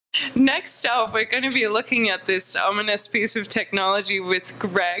Next up, we're going to be looking at this ominous piece of technology with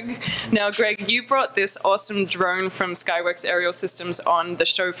Greg. Now, Greg, you brought this awesome drone from Skyworks Aerial Systems on the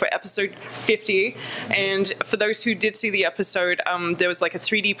show for episode 50. And for those who did see the episode, there was like a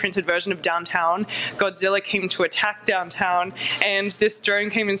 3D printed version of downtown. Godzilla came to attack downtown, and this drone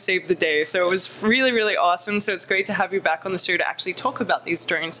came and saved the day. So it was really, really awesome. So it's great to have you back on the show to actually talk about these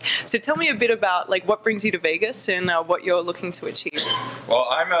drones. So tell me a bit about like what brings you to Vegas and what you're looking to achieve. Well,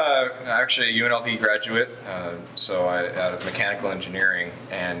 I'm actually a UNLV graduate, out of mechanical engineering,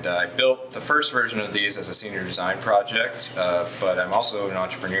 and I built the first version of these as a senior design project, but I'm also an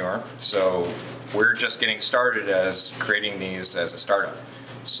entrepreneur, so we're just getting started as creating these as a startup.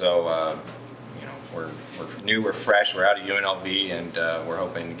 So, we're new, we're fresh, we're out of UNLV, and we're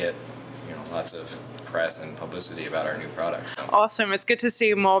hoping to get, lots of press and publicity about our new products. Awesome. It's good to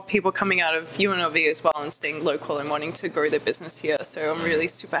see more people coming out of UNLV as well and staying local and wanting to grow their business here. So I'm really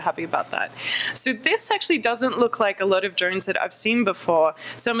super happy about that. So this actually doesn't look like a lot of drones that I've seen before.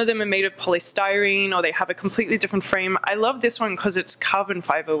 Some of them are made of polystyrene or they have a completely different frame. I love this one because it's carbon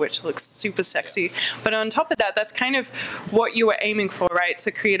fiber, which looks super sexy. But on top of that, that's kind of what you were aiming for, right?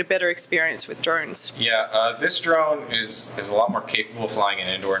 To create a better experience with drones. Yeah, this drone is a lot more capable of flying in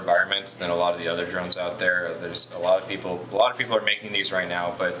indoor environments than a lot of the other drones out there. There's a lot of people are making these right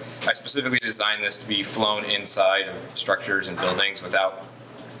now, but I specifically designed this to be flown inside of structures and buildings without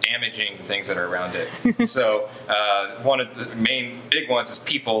damaging the things that are around it. So one of the main big ones is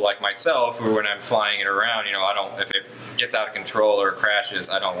people like myself, who when I'm flying it around, if it gets out of control or crashes,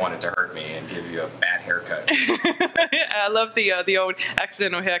 I don't want it to hurt me and give you a bad haircut. I love the old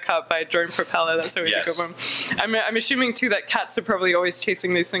accidental haircut by a drone propeller. That's always a good one. I'm assuming too that cats are probably always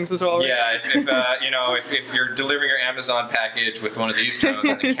chasing these things as well. Right? Yeah, if you're delivering your Amazon package with one of these drones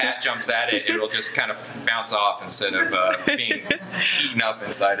and the cat jumps at it, it'll just kind of bounce off instead of being eaten up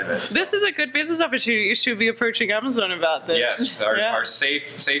inside of it. So. This is a good business opportunity. You should be approaching Amazon about this. Yes, our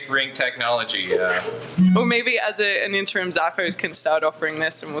safe ring technology. Or maybe as an interim, Zappos can start offering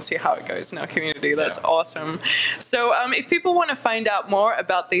this, and we'll see how it goes in our community. That's awesome. So if people want to find out more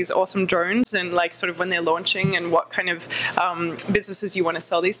about these awesome drones and like sort of when they're launching and what kind of businesses you want to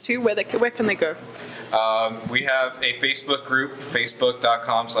sell these to, where can they go? We have a Facebook group,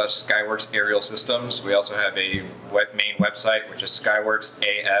 facebook.com/Skyworks Aerial Systems. We also have a main website, which is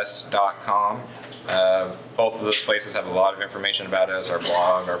skyworksas.com. Both of those places have a lot of information about us, our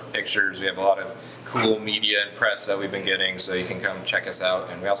blog, our pictures. We have a lot of cool media and press that we've been getting, so you can come check us out.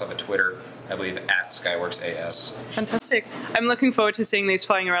 And we also have a Twitter, I believe, @SkyworksAS. Fantastic. I'm looking forward to seeing these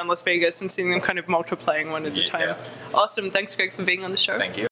flying around Las Vegas and seeing them kind of multiplying one at a time. Awesome. Thanks, Greg, for being on the show. Thank you.